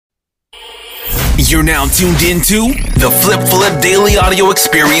You're now tuned into the Flip Flip Daily Audio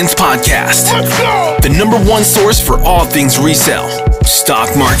Experience Podcast. Let's go! The number one source for all things resale,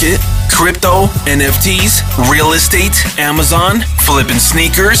 stock market, crypto, NFTs, real estate, Amazon, flipping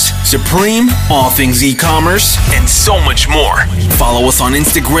sneakers, Supreme, all things e-commerce, and so much more. Follow us on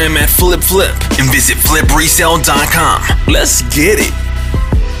Instagram at FlipFlip and visit flipresale.com. Let's get it.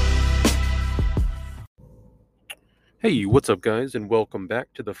 Hey, what's up, guys, and welcome back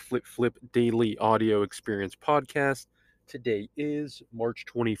to the Flip Flip Daily Audio Experience Podcast. Today is March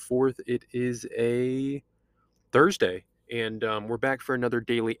 24th. It is a Thursday, and we're back for another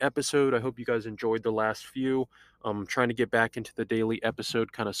daily episode. I hope you guys enjoyed the last few. I'm trying to get back into the daily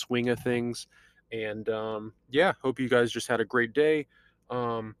episode kind of swing of things, and hope you guys just had a great day.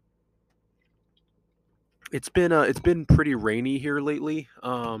 It's been pretty rainy here lately.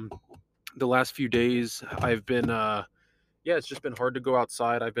 The last few days I've been it's just been hard to go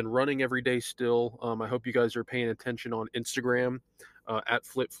outside. I've been running every day still. I hope you guys are paying attention on Instagram at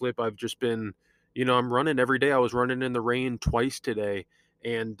FlipFlip. I've just been, I'm running every day. I was running in the rain twice today,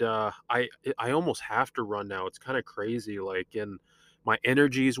 and I almost have to run now. It's kind of crazy, and my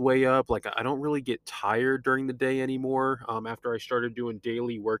energy's way up. I don't really get tired during the day anymore. After I started doing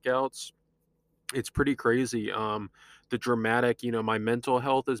daily workouts, it's pretty crazy. The dramatic, my mental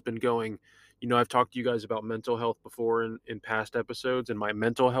health has been going. I've talked to you guys about mental health before in past episodes, and my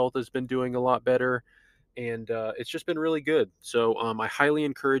mental health has been doing a lot better, and it's just been really good. So I highly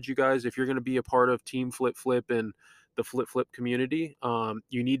encourage you guys, if you're going to be a part of Team Flip Flip and the Flip Flip community,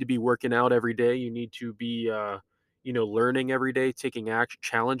 you need to be working out every day. You need to be, learning every day, taking action,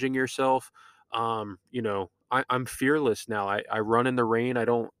 challenging yourself. I'm fearless now. I run in the rain.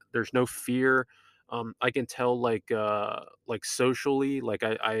 There's no fear. I can tell socially,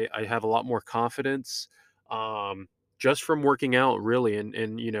 I have a lot more confidence, just from working out, really.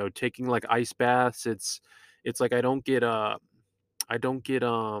 And taking ice baths. It's like I don't get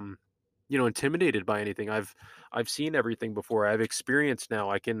intimidated by anything. I've seen everything before. I've experienced now.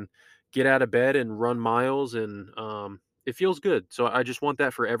 I can get out of bed and run miles, and it feels good. So I just want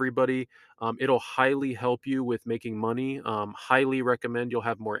that for everybody. It'll highly help you with making money. Highly recommend. You'll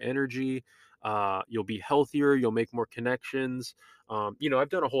have more energy. You'll be healthier. You'll make more connections. I've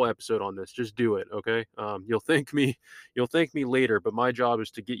done a whole episode on this. Just do it, okay? You'll thank me later, but my job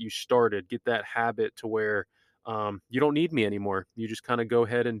is to get you started, get that habit to where you don't need me anymore. You just kind of go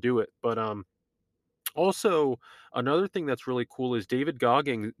ahead and do it. But also another thing that's really cool is David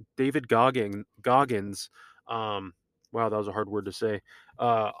Goggins. Wow, that was a hard word to say.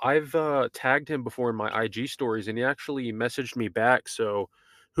 I've tagged him before in my IG stories, and he actually messaged me back. So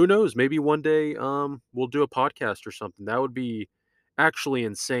who knows? Maybe one day we'll do a podcast or something. That would be actually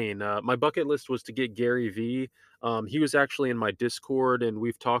insane. My bucket list was to get Gary Vee. He was actually in my Discord, and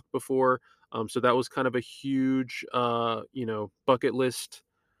we've talked before. So that was kind of a huge, bucket list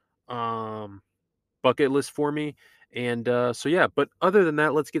for me. And but other than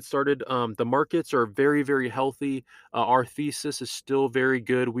that, let's get started. The markets are very, very healthy. Our thesis is still very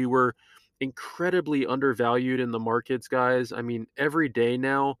good. We were incredibly undervalued in the markets, guys. I mean, every day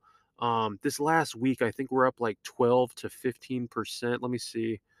now. This last week, I think we're up 12 to 15%. Let me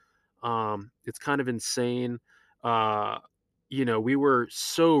see. It's kind of insane. We were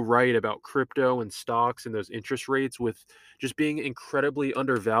so right about crypto and stocks and those interest rates with just being incredibly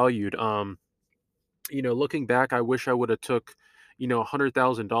undervalued. Looking back, I wish I would have took,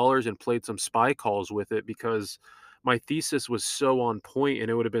 $100,000 and played some spy calls with it, because my thesis was so on point,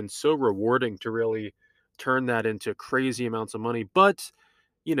 and it would have been so rewarding to really turn that into crazy amounts of money. But,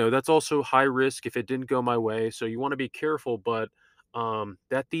 that's also high risk if it didn't go my way. So you want to be careful, but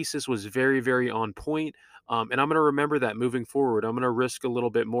that thesis was very, very on point. And I'm going to remember that moving forward. I'm going to risk a little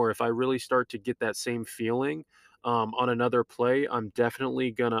bit more. If I really start to get that same feeling on another play, I'm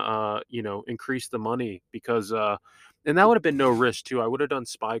definitely going to, increase the money, because, and that would have been no risk too. I would have done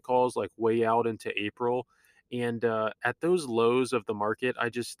spy calls way out into April. And at those lows of the market,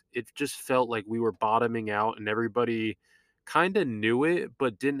 it just felt like we were bottoming out, and everybody kind of knew it,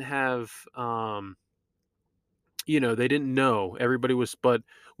 but didn't have, they didn't know. But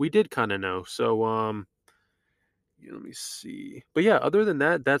we did kind of know. So, let me see. But yeah, other than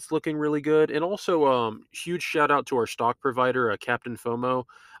that, that's looking really good. And also, huge shout out to our stock provider, Captain FOMO.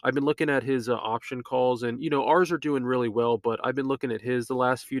 I've been looking at his option calls, and ours are doing really well. But I've been looking at his the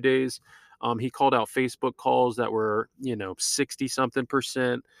last few days. He called out Facebook calls that were 60 something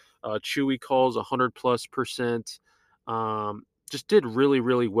percent. Chewy calls 100+%. Just did really,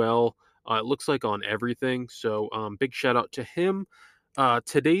 really well. It looks like on everything. So big shout out to him.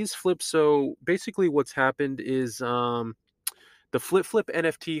 Today's flip. So basically what's happened is the Flip Flip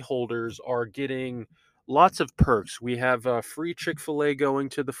NFT holders are getting lots of perks. We have free Chick-fil-A going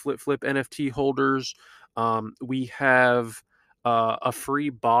to the Flip Flip NFT holders. We have a free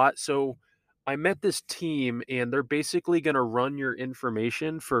bot. So I met this team, and they're basically going to run your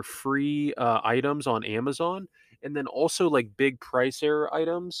information for free items on Amazon, and then also like big price error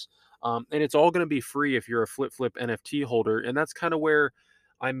items. And it's all going to be free if you're a Flip Flip NFT holder. And that's kind of where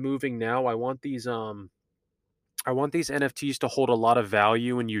I'm moving now. I want these NFTs to hold a lot of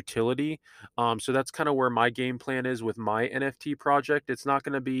value and utility. So that's kind of where my game plan is with my NFT project. It's not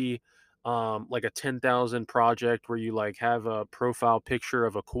going to be like a 10,000 project where you like have a profile picture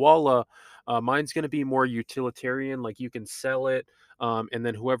of a koala. Mine's going to be more utilitarian. Like you can sell it, and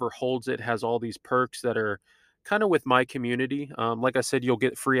then whoever holds it has all these perks that are kind of with my community. Like I said, you'll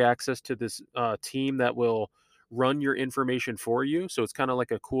get free access to this team that will run your information for you. So it's kind of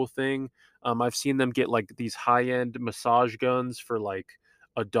like a cool thing. I've seen them get like these high-end massage guns for like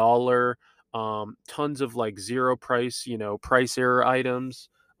 $1. Tons of like zero price, price error items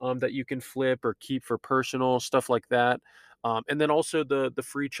that you can flip or keep for personal stuff like that. And then also the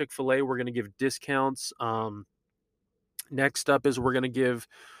free Chick-fil-A, we're going to give discounts. Next up is we're going to give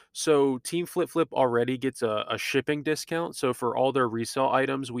so Team Flip Flip already gets a shipping discount. So for all their resale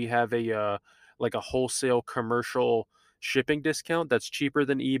items, we have a like a wholesale commercial shipping discount that's cheaper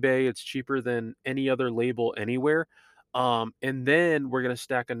than eBay. It's cheaper than any other label anywhere. And then we're going to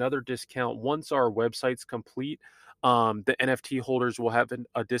stack another discount once our website's complete. The NFT holders will have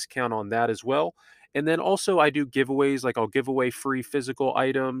a discount on that as well. And then also I do giveaways, like I'll give away free physical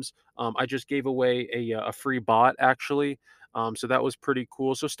items. I just gave away a free bot actually. So that was pretty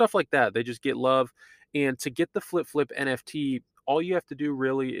cool. So stuff like that, they just get love. And to get the Flip Flip NFT, all you have to do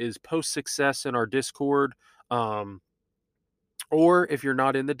really is post success in our Discord. Um, or if you're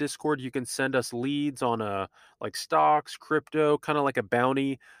not in the Discord, you can send us leads on like stocks, crypto, kind of like a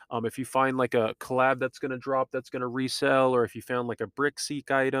bounty. If you find like a collab that's going to drop, that's going to resell, or if you found like a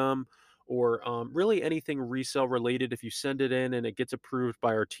BrickSeek item, or really anything resale related, if you send it in and it gets approved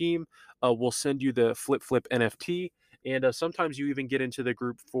by our team, we'll send you the Flip Flip NFT. And sometimes you even get into the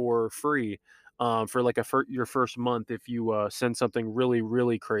group for free for like your first month if you send something really,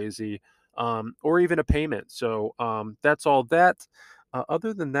 really crazy, or even a payment. So that's all that.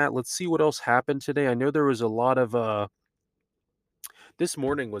 Other than that, let's see what else happened today. I know there was a lot of. This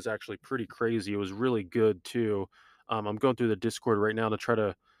morning was actually pretty crazy. It was really good too. I'm going through the Discord right now to try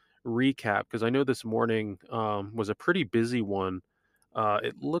to recap because I know this morning was a pretty busy one.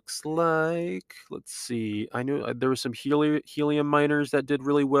 It looks like, let's see, I know there was some helium miners that did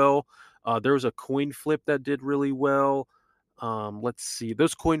really well. There was a coin flip that did really well. Let's see,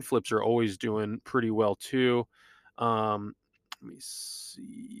 those coin flips are always doing pretty well too. Um, Let me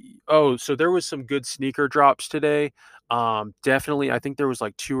see. Oh, so there was some good sneaker drops today. Definitely, I think there was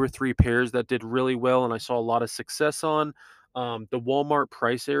like two or three pairs that did really well, and I saw a lot of success on. The Walmart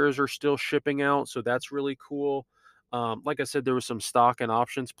price errors are still shipping out, so that's really cool. Like I said, there was some stock and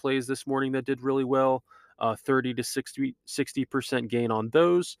options plays this morning that did really well. 30 to 60% gain on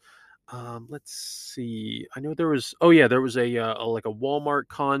those. Let's see. I know there was. Oh yeah, there was like a Walmart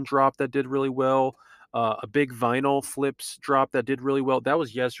con drop that did really well. A big vinyl flips drop that did really well. That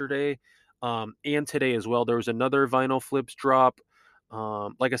was yesterday, and today as well. There was another vinyl flips drop.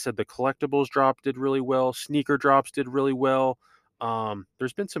 Like I said, the collectibles drop did really well. Sneaker drops did really well.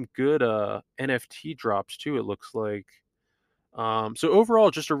 There's been some good NFT drops too. It looks like. So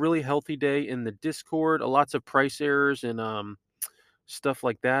overall, just a really healthy day in the Discord. Lots of price errors and stuff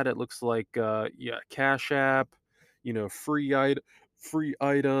like that. It looks like yeah, Cash App, free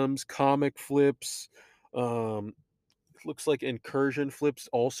items, comic flips. It looks like incursion flips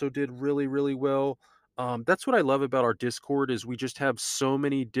also did really, really well. That's what I love about our Discord is we just have so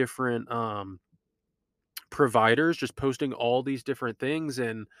many different providers just posting all these different things,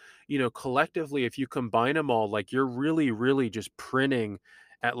 and collectively if you combine them all, like you're really just printing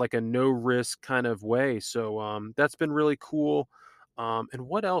at like a no risk kind of way. So that's been really cool. And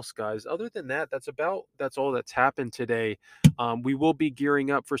what else, guys? Other than that, that's all that's happened today. We will be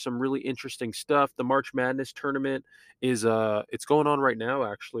gearing up for some really interesting stuff. The March Madness tournament is it's going on right now.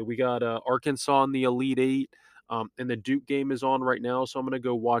 Actually, we got Arkansas in the Elite Eight, and the Duke game is on right now, so I'm gonna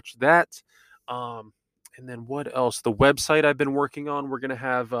go watch that. And then what else? The website I've been working on, we're gonna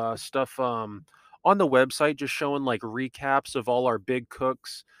have stuff on the website just showing like recaps of all our big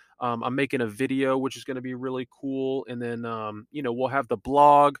cooks. I'm making a video which is gonna be really cool, and then we'll have the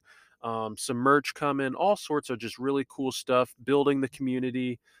blog, some merch coming, all sorts of just really cool stuff, building the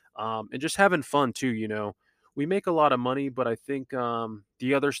community, and just having fun too. We make a lot of money, but I think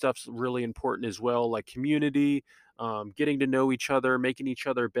the other stuff's really important as well, like community. getting to know each other, making each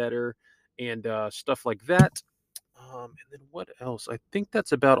other better, and stuff like that. And then what else? I think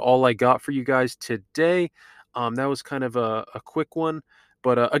that's about all I got for you guys today. That was kind of a quick one.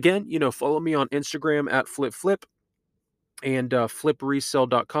 But again, follow me on Instagram at FlipFlip and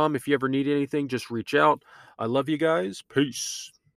flipresell.com. If you ever need anything, just reach out. I love you guys. Peace.